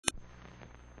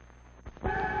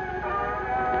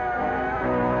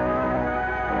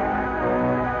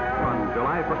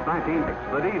19,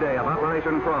 the D-Day of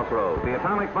Operation Crossroads, the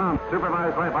atomic bomb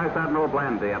supervised by Vice Admiral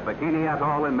Blandy at Bikini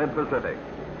Atoll in mid-Pacific.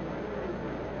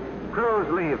 Crews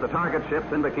leave the target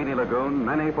ships in Bikini Lagoon,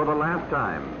 many for the last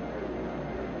time.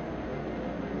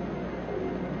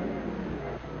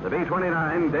 The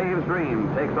B-29 Dave's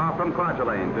Dream takes off from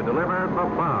Kwajalein to deliver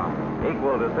the bomb,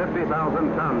 equal to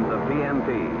 50,000 tons of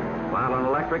TNT, while an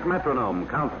electric metronome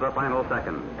counts the final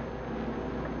seconds.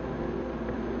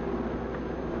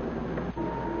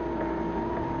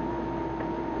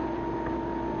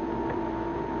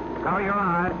 Cover your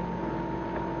eyes.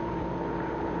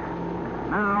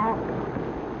 Now,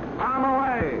 on the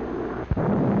way.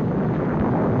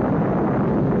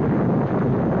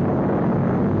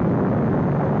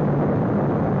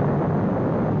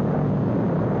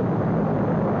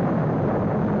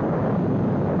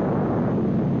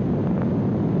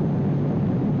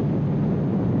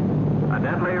 A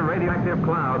deadly radioactive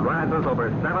cloud rises over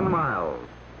 7 miles.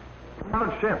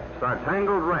 Cloud ships are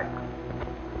tangled wrecks.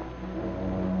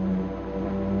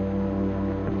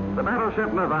 The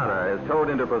battleship Nevada is towed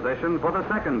into position for the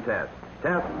second test,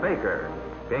 Test Baker.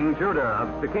 King Judah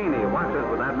of Bikini watches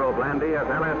with Admiral Blandy as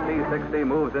LST-60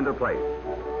 moves into place.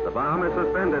 The bomb is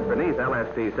suspended beneath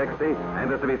LST-60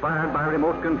 and is to be fired by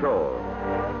remote control.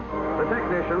 The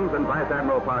technicians and Vice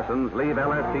Admiral Parsons leave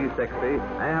LST-60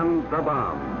 and the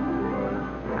bomb.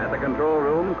 At the control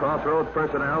room, Crossroads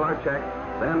personnel are checked,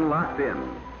 then locked in.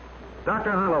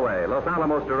 Dr. Holloway, Los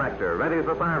Alamos director, readies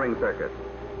the firing circuit.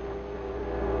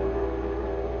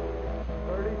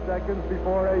 30 seconds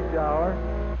before H hour.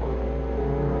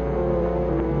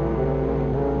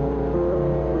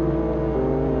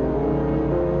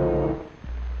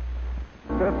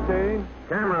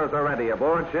 Cameras are ready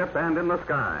aboard ship and in the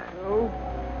sky. 2,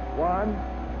 1,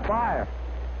 fire.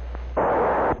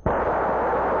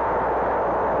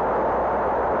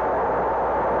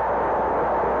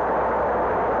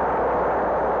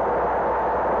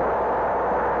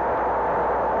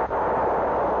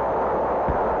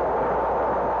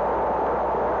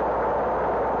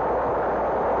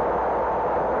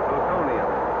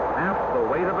 Plutonium, half the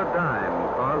weight of a dime,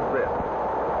 caused this.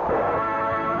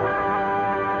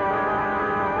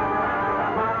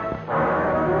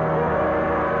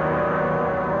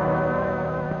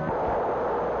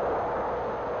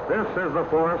 This is the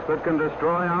force that can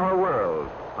destroy our world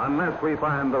unless we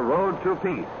find the road to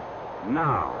peace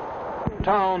now.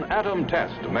 Town atom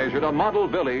test measured a model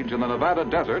village in the Nevada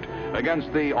desert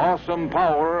against the awesome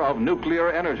power of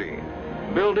nuclear energy.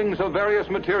 Buildings of various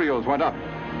materials went up.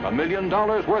 $1 million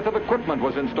worth of equipment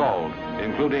was installed,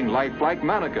 including lifelike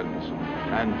mannequins,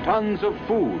 and tons of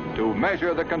food to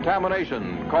measure the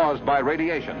contamination caused by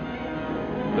radiation.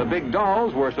 The big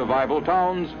dolls were survival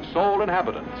town's sole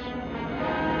inhabitants.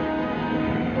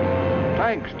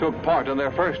 Tanks took part in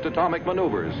their first atomic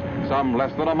maneuvers, some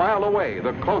less than a mile away,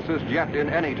 the closest yet in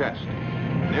any test.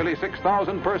 Nearly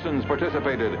 6,000 persons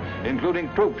participated,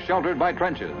 including troops sheltered by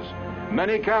trenches.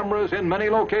 Many cameras in many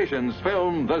locations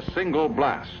filmed the single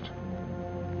blast.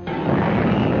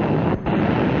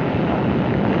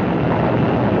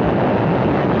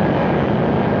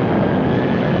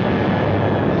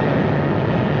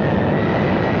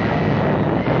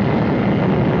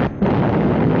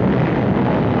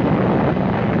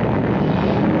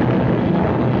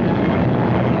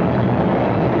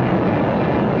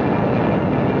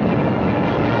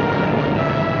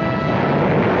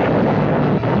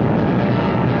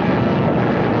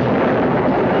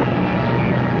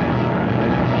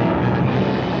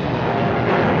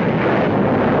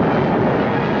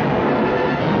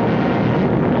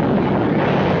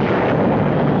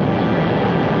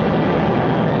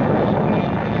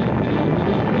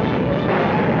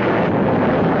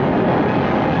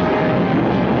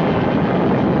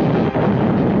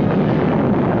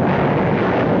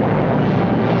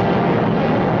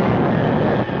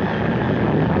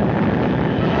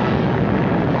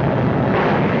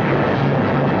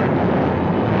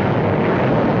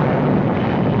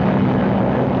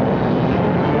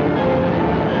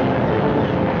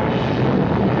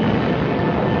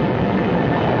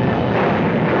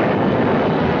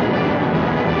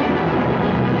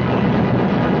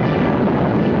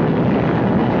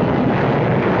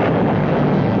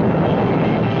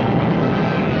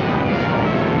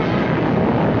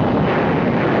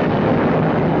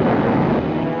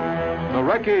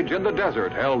 Wreckage in the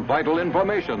desert held vital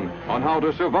information on how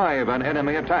to survive an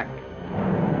enemy attack.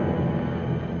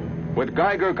 With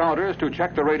Geiger counters to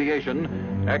check the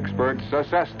radiation, experts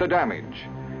assessed the damage.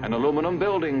 An aluminum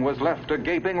building was left a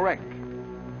gaping wreck.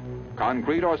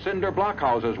 Concrete or cinder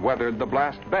blockhouses weathered the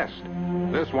blast best.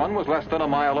 This one was less than a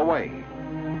mile away.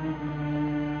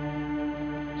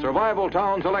 Survival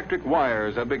Town's electric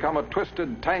wires had become a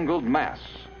twisted, tangled mass.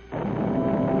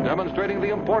 Demonstrating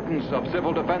the importance of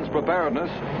civil defense preparedness,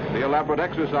 the elaborate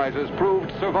exercises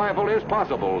proved survival is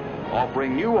possible,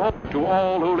 offering new hope to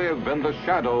all who live in the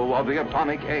shadow of the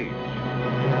atomic age.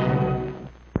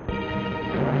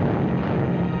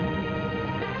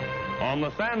 On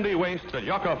the sandy wastes at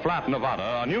Yucca Flat,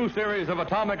 Nevada, a new series of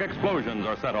atomic explosions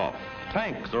are set off.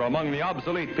 Tanks are among the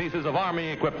obsolete pieces of Army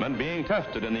equipment being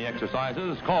tested in the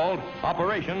exercises called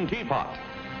Operation Teapot.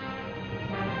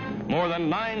 More than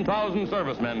 9,000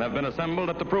 servicemen have been assembled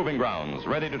at the proving grounds,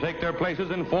 ready to take their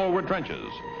places in forward trenches.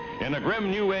 In a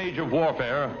grim new age of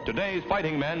warfare, today's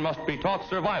fighting men must be taught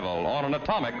survival on an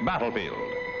atomic battlefield.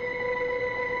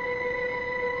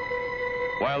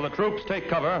 While the troops take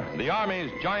cover, the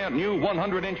Army's giant new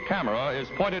 100-inch camera is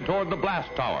pointed toward the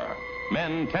blast tower.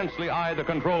 Men tensely eye the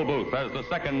control booth as the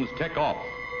seconds tick off.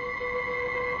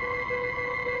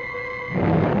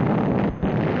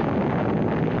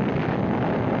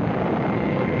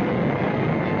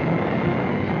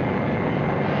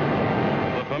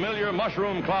 The familiar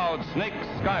mushroom cloud snakes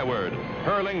skyward,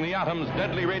 hurling the atom's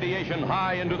deadly radiation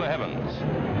high into the heavens.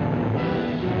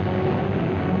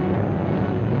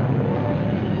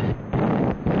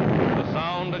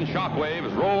 And shock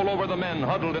waves roll over the men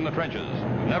huddled in the trenches.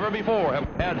 Never before have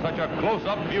we had such a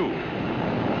close-up view.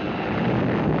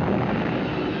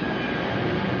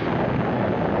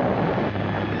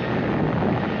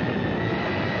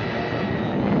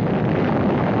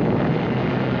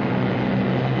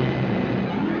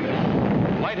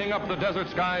 Lighting up the desert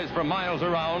skies for miles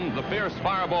around, the fierce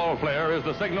fireball flare is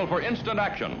the signal for instant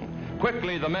action.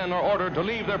 Quickly, the men are ordered to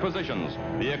leave their positions.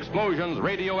 The explosion's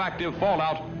radioactive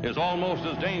fallout is almost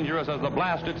as dangerous as the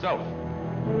blast itself.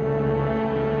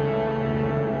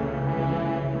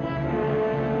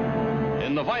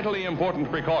 In the vitally important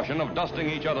precaution of dusting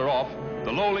each other off,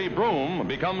 the lowly broom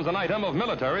becomes an item of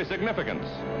military significance.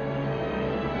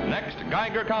 Next,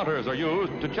 Geiger counters are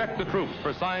used to check the troops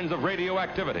for signs of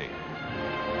radioactivity.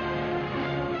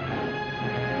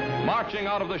 Marching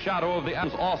out of the shadow of the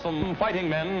awesome fighting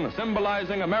men,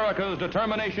 symbolizing America's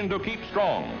determination to keep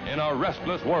strong in a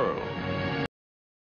restless world.